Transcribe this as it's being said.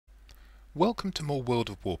Welcome to more World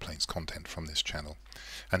of Warplanes content from this channel,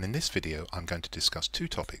 and in this video I'm going to discuss two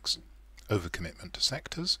topics: overcommitment to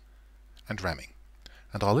sectors and ramming,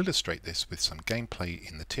 and I'll illustrate this with some gameplay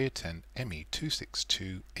in the Tier 10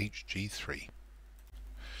 ME262 HG3.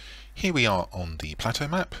 Here we are on the plateau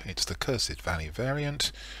map. It's the Cursed Valley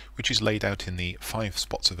variant, which is laid out in the 5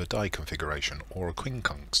 spots of a die configuration, or a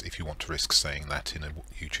quincunx if you want to risk saying that in a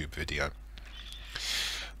YouTube video.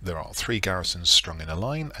 There are 3 garrisons strung in a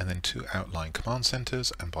line and then 2 outlying command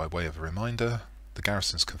centres, and by way of a reminder, the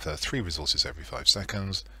garrisons confer 3 resources every 5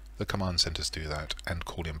 seconds, the command centres do that and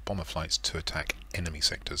call in bomber flights to attack enemy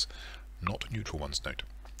sectors, not neutral ones, note.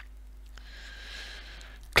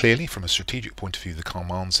 Clearly, from a strategic point of view, the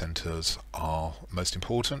command centres are most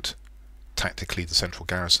important. Tactically, the central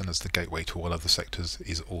garrison as the gateway to all other sectors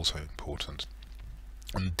is also important.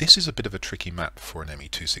 And this is a bit of a tricky map for an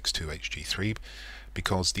ME262 HG3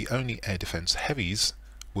 because the only air defence heavies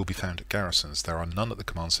will be found at garrisons. There are none at the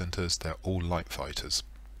command centres, they're all light fighters.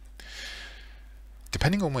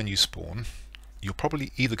 Depending on when you spawn, you're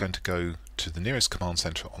probably either going to go to the nearest command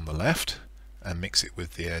centre on the left and mix it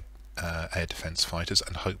with the air defence fighters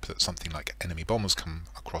and hope that something like enemy bombers come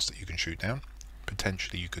across that you can shoot down.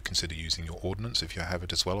 Potentially you could consider using your ordnance if you have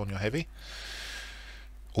it as well on your heavy.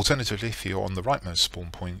 Alternatively, if you're on the rightmost spawn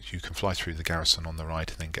point, you can fly through the garrison on the right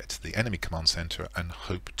and then get to the enemy command centre and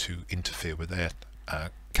hope to interfere with their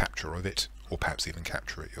capture of it, or perhaps even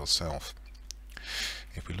capture it yourself.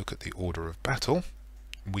 If we look at the order of battle,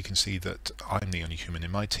 we can see that I'm the only human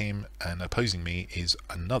in my team, and opposing me is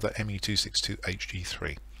another ME262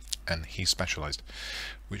 HG3, and he's specialised,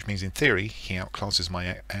 which means in theory he outclasses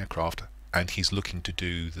my aircraft and he's looking to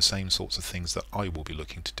do the same sorts of things that I will be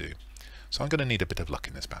looking to do. So I'm going to need a bit of luck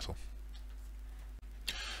in this battle.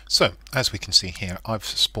 So, as we can see here, I've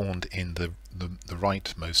spawned in the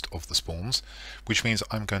rightmost of the spawns, which means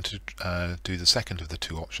I'm going to do the second of the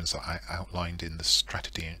 2 options that I outlined in the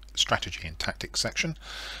strategy and tactics section,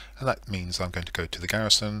 and that means I'm going to go to the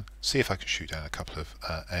garrison, see if I can shoot down a couple of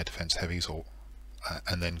air defence heavies,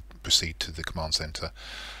 and then proceed to the command centre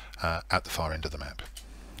at the far end of the map.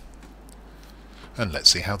 And let's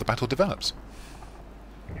see how the battle develops.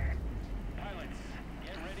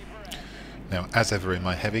 Now, as ever in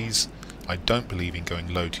my heavies, I don't believe in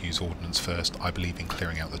going low to use ordnance first, I believe in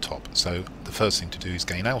clearing out the top. So the first thing to do is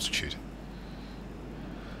gain altitude.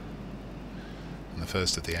 And the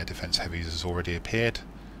first of the air defence heavies has already appeared.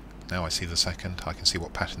 Now I see the second, I can see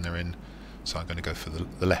what pattern they're in, so I'm going to go for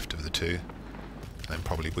the left of the 2, and then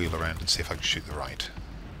probably wheel around and see if I can shoot the right.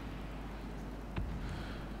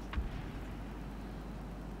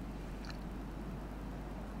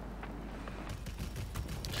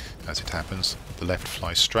 As it happens, the left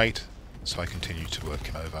flies straight, so I continue to work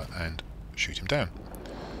him over and shoot him down.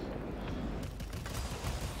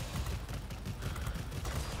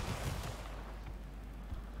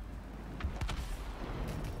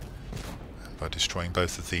 And by destroying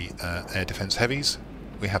both of the air defence heavies,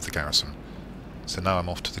 we have the garrison. So now I'm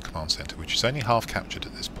off to the command centre, which is only half captured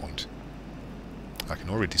at this point. I can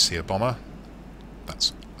already see a bomber.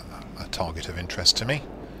 That's a target of interest to me.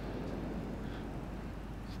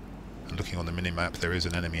 And looking on the minimap, there is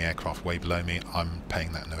an enemy aircraft way below me. I'm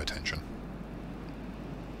paying that no attention.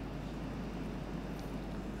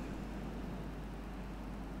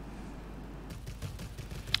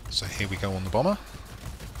 So here we go on the bomber.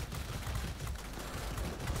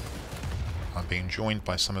 I'm being joined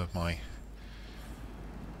by some of my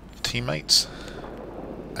teammates,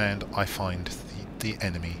 and I find the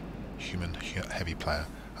enemy human heavy player,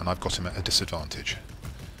 and I've got him at a disadvantage.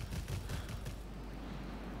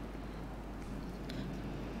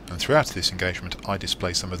 And throughout this engagement I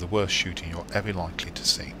display some of the worst shooting you're ever likely to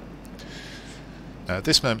see. Now at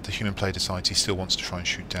this moment the human player decides he still wants to try and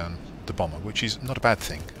shoot down the bomber, which is not a bad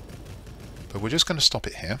thing. But we're just going to stop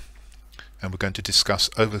it here, and we're going to discuss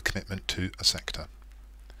overcommitment to a sector.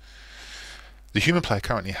 The human player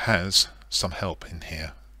currently has some help in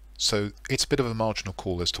here, so it's a bit of a marginal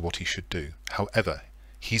call as to what he should do. However,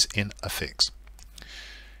 he's in a fix.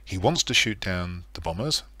 He wants to shoot down the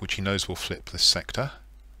bombers, which he knows will flip this sector,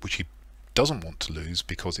 which he doesn't want to lose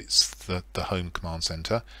because it's the home command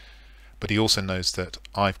centre, but he also knows that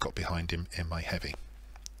I've got behind him in my heavy.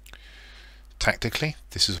 Tactically,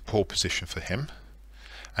 this is a poor position for him,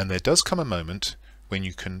 and there does come a moment when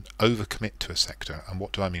you can overcommit to a sector. And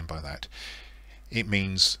what do I mean by that? It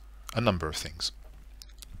means a number of things.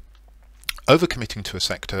 Overcommitting to a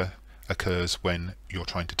sector occurs when you're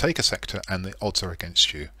trying to take a sector and the odds are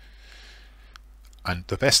against you. And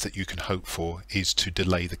the best that you can hope for is to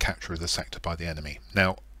delay the capture of the sector by the enemy.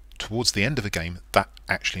 Now, towards the end of a game, that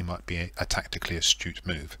actually might be a tactically astute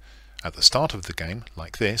move. At the start of the game,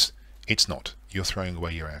 like this, it's not. You're throwing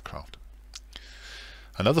away your aircraft.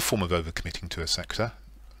 Another form of overcommitting to a sector,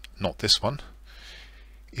 not this one,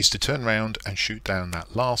 is to turn around and shoot down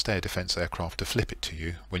that last air defense aircraft to flip it to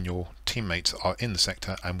you when your teammates are in the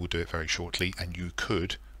sector, and will do it very shortly, and you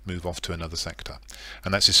could move off to another sector.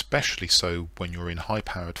 And that's especially so when you're in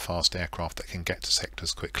high-powered fast aircraft that can get to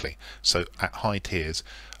sectors quickly. So at high tiers,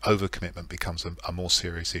 overcommitment becomes a more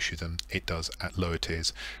serious issue than it does at lower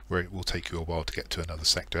tiers, where it will take you a while to get to another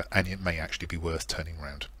sector, and it may actually be worth turning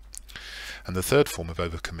around. And the third form of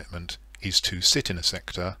overcommitment is to sit in a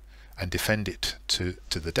sector and defend it to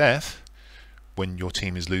the death when your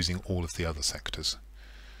team is losing all of the other sectors.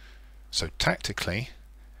 So tactically,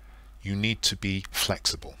 you need to be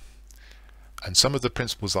flexible. And some of the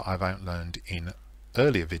principles that I've outlined in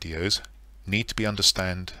earlier videos need to be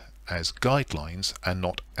understood as guidelines and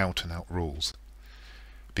not out and out rules.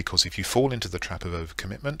 Because if you fall into the trap of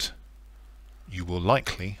overcommitment, you will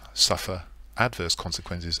likely suffer adverse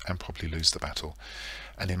consequences and probably lose the battle.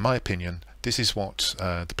 And in my opinion, this is what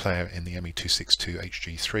the player in the ME262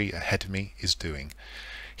 HG3 ahead of me is doing.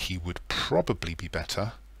 He would probably be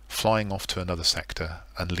better flying off to another sector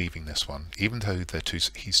and leaving this one. Even though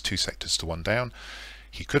he's 2 sectors to 1 down,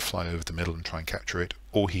 he could fly over the middle and try and capture it,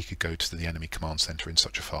 or he could go to the enemy command center in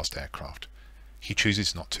such a fast aircraft. He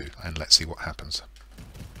chooses not to, and let's see what happens.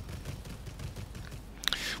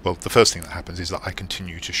 Well, the first thing that happens is that I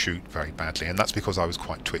continue to shoot very badly, and that's because I was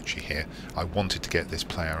quite twitchy here. I wanted to get this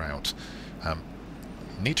player out. You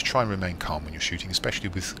need to try and remain calm when you're shooting, especially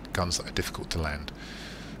with guns that are difficult to land.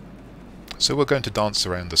 So we're going to dance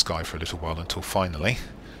around the sky for a little while until finally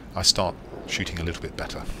I start shooting a little bit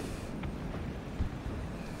better.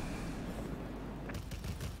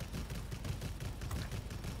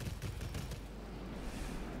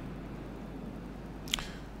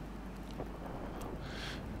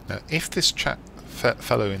 Now, if this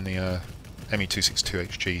fellow in the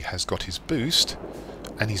ME262HG has got his boost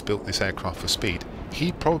and he's built this aircraft for speed,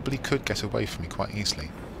 he probably could get away from me quite easily.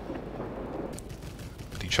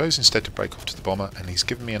 But he chose instead to break off to the bomber, and he's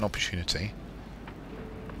given me an opportunity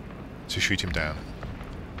to shoot him down.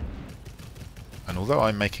 And although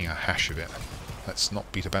I'm making a hash of it, let's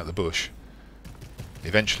not beat about the bush,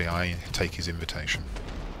 eventually I take his invitation.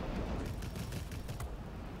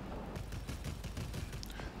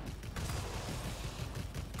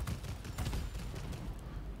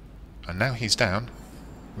 And now he's down,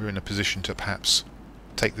 we're in a position to perhaps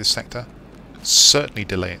take this sector, certainly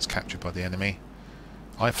delay its capture by the enemy.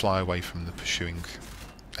 I fly away from the pursuing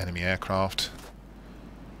enemy aircraft.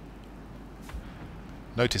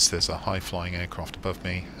 Notice there's a high-flying aircraft above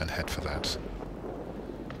me, and head for that.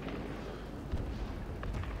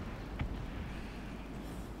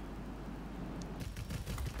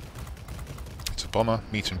 It's a bomber,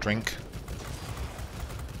 meat and drink.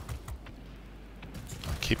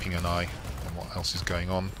 Keeping an eye on what else is going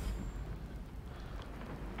on.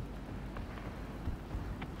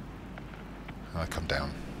 And I come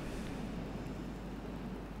down.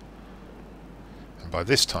 And by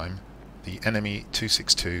this time, the enemy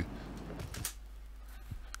 262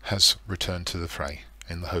 has returned to the fray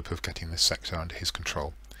in the hope of getting this sector under his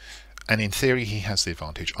control. And in theory, he has the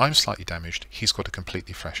advantage. I'm slightly damaged. He's got a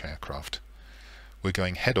completely fresh aircraft. We're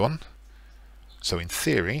going head on. So in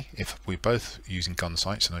theory, if we're both using gun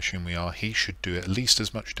sights, and I assume we are, he should do at least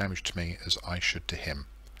as much damage to me as I should to him.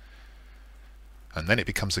 And then it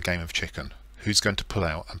becomes a game of chicken. Who's going to pull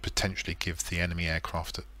out and potentially give the enemy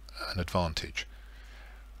aircraft an advantage?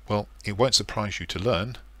 Well, it won't surprise you to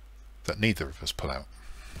learn that neither of us pull out.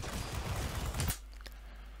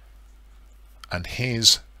 And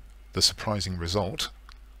here's the surprising result.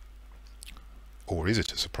 Or is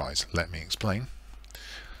it a surprise? Let me explain.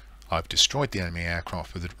 I've destroyed the enemy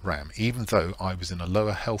aircraft with a ram, even though I was in a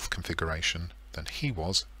lower health configuration than he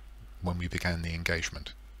was when we began the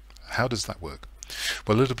engagement. How does that work?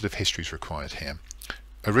 Well, a little bit of history is required here.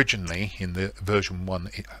 Originally, in the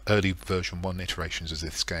early version 1 iterations of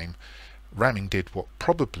this game, ramming did what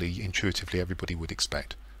probably intuitively everybody would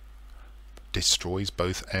expect. Destroys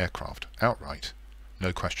both aircraft outright,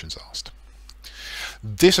 no questions asked.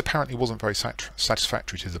 This apparently wasn't very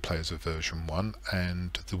satisfactory to the players of version 1,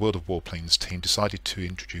 and the World of Warplanes team decided to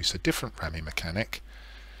introduce a different ramming mechanic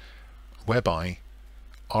whereby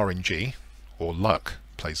RNG, or luck,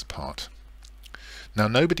 plays a part. Now,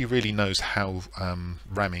 nobody really knows how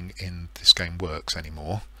ramming in this game works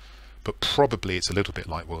anymore, but probably it's a little bit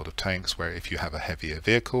like World of Tanks, where if you have a heavier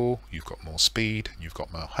vehicle, you've got more speed, and you've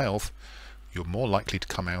got more health, you're more likely to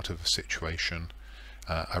come out of a situation,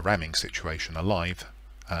 a ramming situation, alive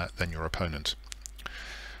than your opponent.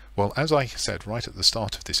 Well, as I said right at the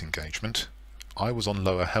start of this engagement, I was on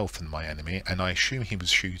lower health than my enemy, and I assume he was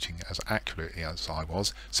shooting as accurately as I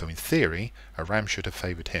was, so in theory a ram should have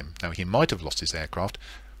favoured him. Now he might have lost his aircraft,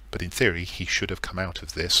 but in theory he should have come out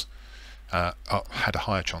of this, had a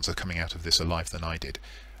higher chance of coming out of this alive than I did,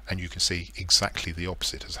 and you can see exactly the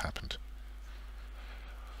opposite has happened.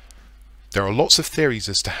 There are lots of theories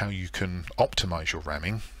as to how you can optimise your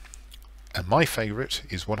ramming, and my favourite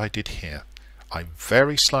is what I did here. I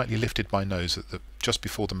very slightly lifted my nose at just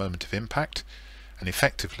before the moment of impact and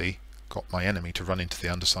effectively got my enemy to run into the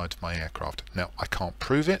underside of my aircraft. Now I can't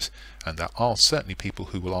prove it, and there are certainly people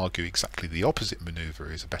who will argue exactly the opposite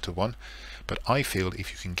manoeuvre is a better one, but I feel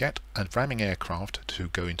if you can get a ramming aircraft to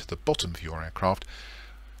go into the bottom of your aircraft,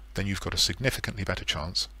 then you've got a significantly better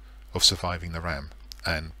chance of surviving the ram.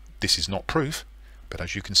 And this is not proof, but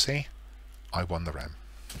as you can see, I won the ram.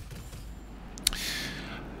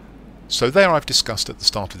 So there I've discussed at the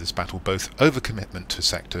start of this battle both overcommitment to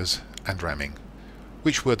sectors and ramming,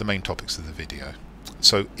 which were the main topics of the video.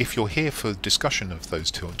 So if you're here for discussion of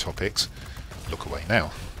those two topics, look away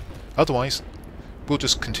now. Otherwise, we'll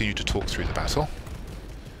just continue to talk through the battle,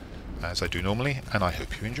 as I do normally, and I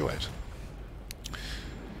hope you enjoy it.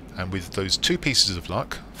 And with those two pieces of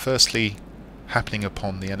luck, firstly happening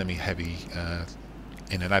upon the enemy heavy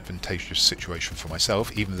in an advantageous situation for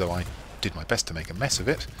myself, even though I did my best to make a mess of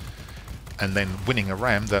it, and then winning a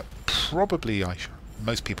ram that probably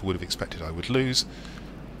most people would have expected I would lose,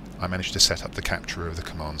 I managed to set up the capture of the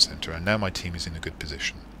command centre, and now my team is in a good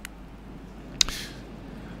position.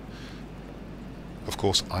 Of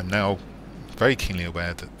course, I'm now very keenly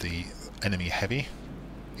aware that the enemy heavy,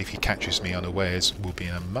 if he catches me unawares, will be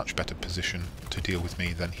in a much better position to deal with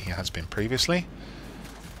me than he has been previously.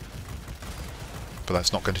 But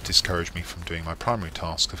that's not going to discourage me from doing my primary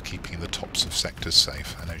task of keeping the tops of sectors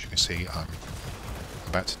safe, and as you can see I'm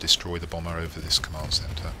about to destroy the bomber over this command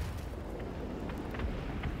centre.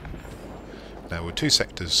 Now we're 2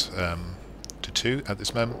 sectors to 2 at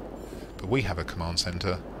this moment, but we have a command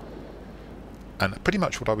centre, and pretty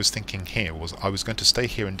much what I was thinking here was I was going to stay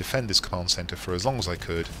here and defend this command centre for as long as I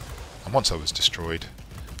could, and once I was destroyed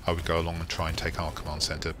I would go along and try and take our command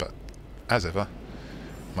centre, but as ever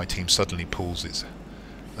my team suddenly pulls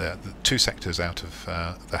the 2 sectors out of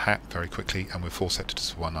the hat very quickly, and we're 4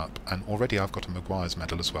 sectors to 1 up, and already I've got a Maguire's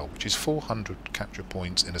medal as well, which is 400 capture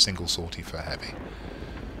points in a single sortie for heavy.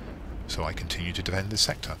 So I continue to defend this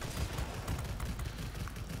sector.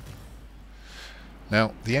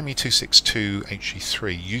 Now the ME-262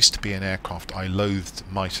 HE-3 used to be an aircraft I loathed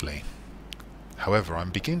mightily. However, I'm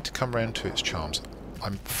beginning to come round to its charms.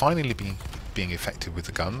 I'm finally being effective with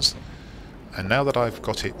the guns, and now that I've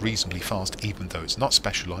got it reasonably fast, even though it's not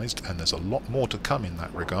specialised, and there's a lot more to come in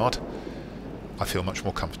that regard, I feel much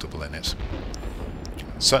more comfortable in it.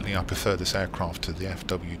 Certainly I prefer this aircraft to the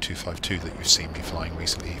FW-252 that you've seen me flying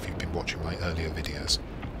recently if you've been watching my earlier videos.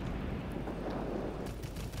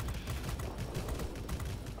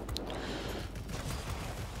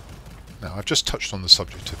 Now I've just touched on the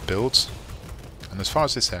subject of builds, and as far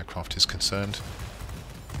as this aircraft is concerned,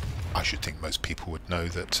 I should think most people would know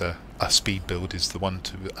that a speed build is the one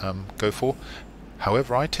to go for.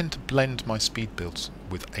 However, I tend to blend my speed builds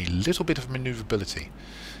with a little bit of manoeuvrability.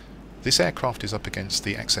 This aircraft is up against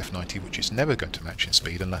the XF-90, which is never going to match in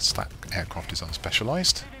speed unless that aircraft is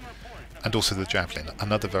unspecialised, and also the Javelin,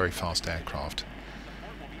 another very fast aircraft.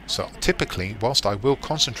 So typically, whilst I will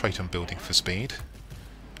concentrate on building for speed,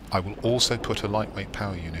 I will also put a lightweight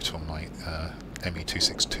power unit on my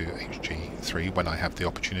ME-262 HG3 when I have the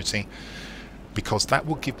opportunity, because that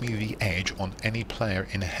will give me the edge on any player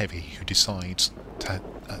in a heavy who decides to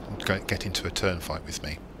get into a turn fight with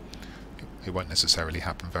me. It won't necessarily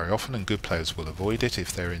happen very often, and good players will avoid it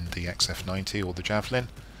if they're in the XF-90 or the Javelin,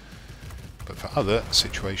 but for other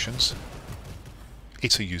situations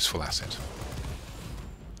it's a useful asset.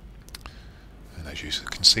 And as you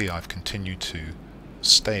can see, I've continued to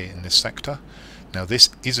stay in this sector. Now this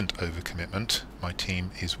isn't overcommitment, my team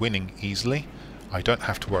is winning easily. I don't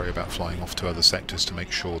have to worry about flying off to other sectors to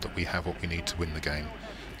make sure that we have what we need to win the game.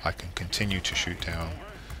 I can continue to shoot down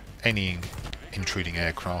any intruding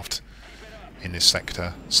aircraft in this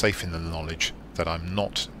sector, safe in the knowledge that I'm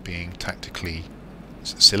not being tactically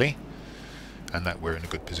silly and that we're in a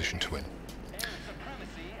good position to win.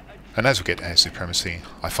 And as we get air supremacy,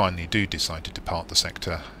 I finally do decide to depart the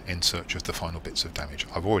sector in search of the final bits of damage.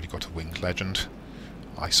 I've already got a winged legend.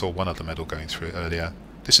 I saw one other medal going through it earlier.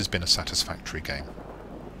 This has been a satisfactory game.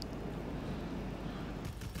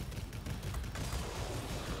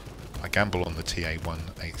 I gamble on the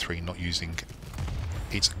TA-183 not using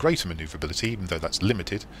its greater manoeuvrability, even though that's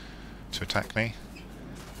limited, to attack me.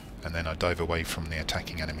 and then I dive away from the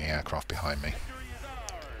attacking enemy aircraft behind me.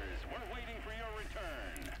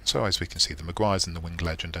 So as we can see, the Maguires and the Winged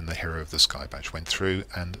Legend and the Hero of the Sky badge went through,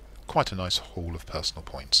 and quite a nice haul of personal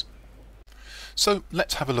points. So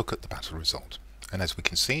let's have a look at the battle result. And as we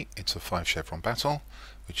can see, it's a 5 chevron battle,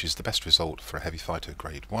 which is the best result for a heavy fighter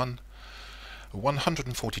grade 1.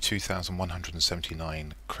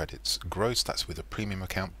 142,179 credits gross, that's with a premium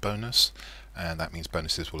account bonus, and that means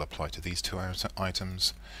bonuses will apply to these two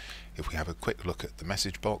items. If we have a quick look at the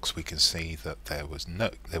message box, we can see that there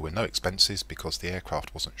were no expenses because the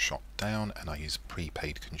aircraft wasn't shot down, and I used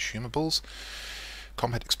prepaid consumables.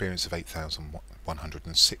 Combat experience of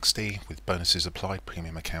 8,160 with bonuses applied,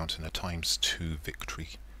 premium account, and a ×2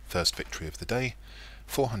 victory, first victory of the day.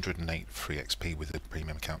 408 free XP with a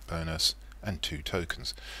premium account bonus, and 2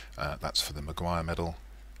 tokens. That's for the Maguire medal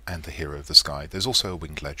and the Hero of the Sky. There's also a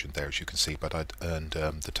Winged Legend there, as you can see, but I'd earned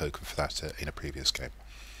the token for that in a previous game.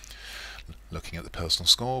 Looking at the personal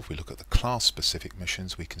score, if we look at the class specific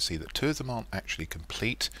missions, we can see that 2 of them aren't actually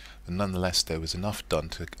complete, but nonetheless there was enough done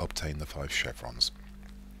to obtain the 5 chevrons.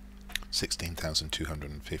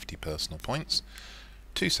 16,250 personal points,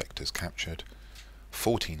 2 sectors captured,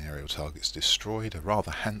 14 aerial targets destroyed, a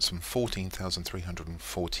rather handsome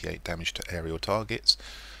 14,348 damage to aerial targets,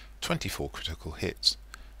 24 critical hits,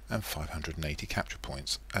 and 580 capture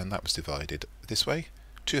points, and that was divided this way: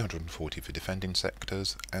 240 for defending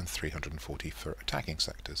sectors and 340 for attacking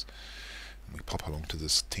sectors. And we pop along to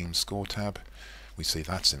this team score tab. We see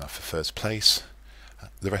that's enough for first place.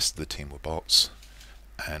 The rest of the team were bots,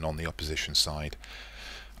 and on the opposition side,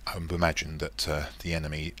 I would imagine that the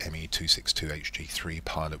enemy ME262 HG3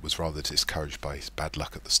 pilot was rather discouraged by his bad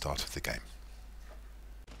luck at the start of the game.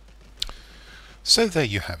 So there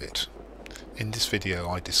you have it. In this video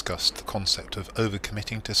I discussed the concept of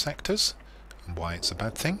overcommitting to sectors and why it's a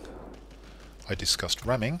bad thing. I discussed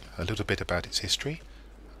ramming, a little bit about its history,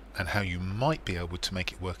 and how you might be able to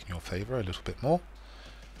make it work in your favour a little bit more.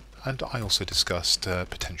 And I also discussed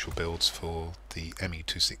potential builds for the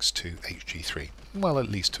ME262 HG3, well, at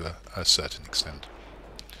least to a certain extent.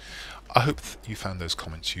 I hope you found those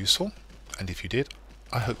comments useful, and if you did,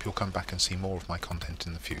 I hope you'll come back and see more of my content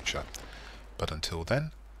in the future. But until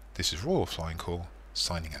then, this is Royal Flying Corps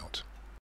signing out.